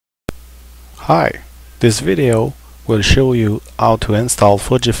Hi, this video will show you how to install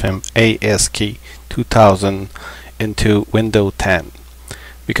Fujifilm ASK-2000 into Windows 10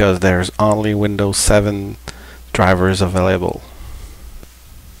 because there's only Windows 7 drivers available.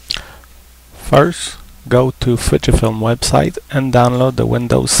 First, go to Fujifilm website and download the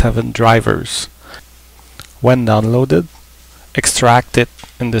Windows 7 drivers. When downloaded, extract it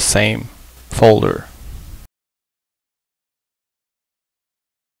in the same folder.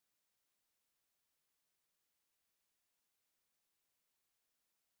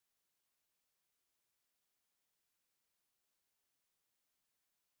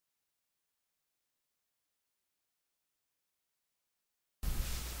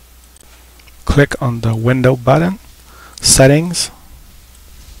 Click on the Window button, Settings,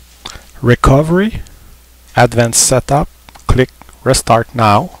 Recovery, Advanced Setup, click Restart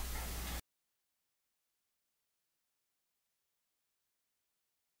Now.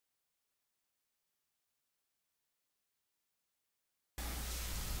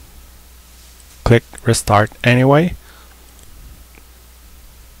 Click Restart Anyway.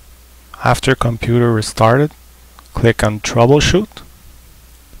 After computer restarted, click on Troubleshoot,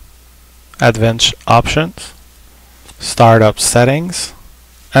 Advanced Options, Startup Settings,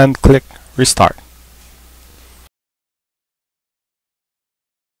 and click Restart.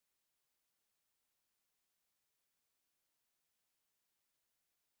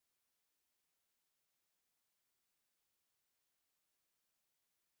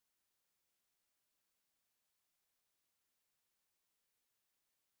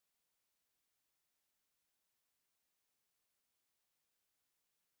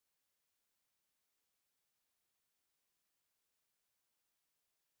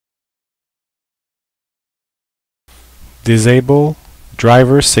 Disable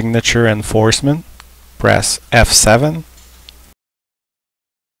driver signature enforcement, press F7.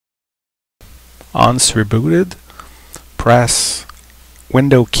 Once rebooted, press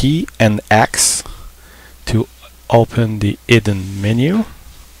Window key and X to open the hidden menu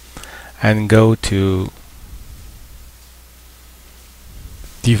and go to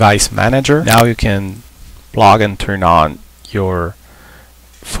Device Manager. Now you can plug and turn on your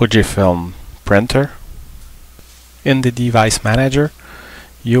Fujifilm printer. In the Device Manager,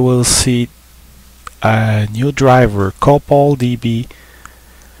 you will see a new driver, Copal DB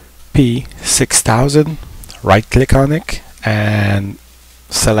P6000. Right click on it and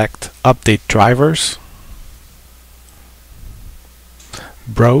select Update Drivers.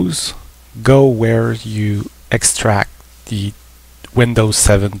 Browse, go where you extract the Windows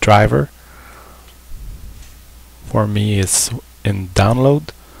 7 driver. For me, it's in Download.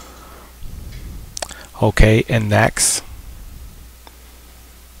 OK, and Next.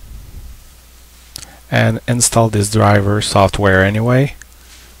 And install this driver software anyway.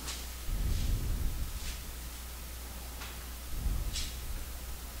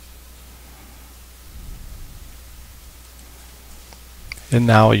 And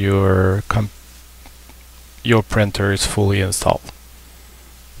now your printer is fully installed.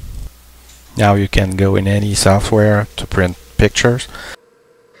 Now you can go in any software to print pictures.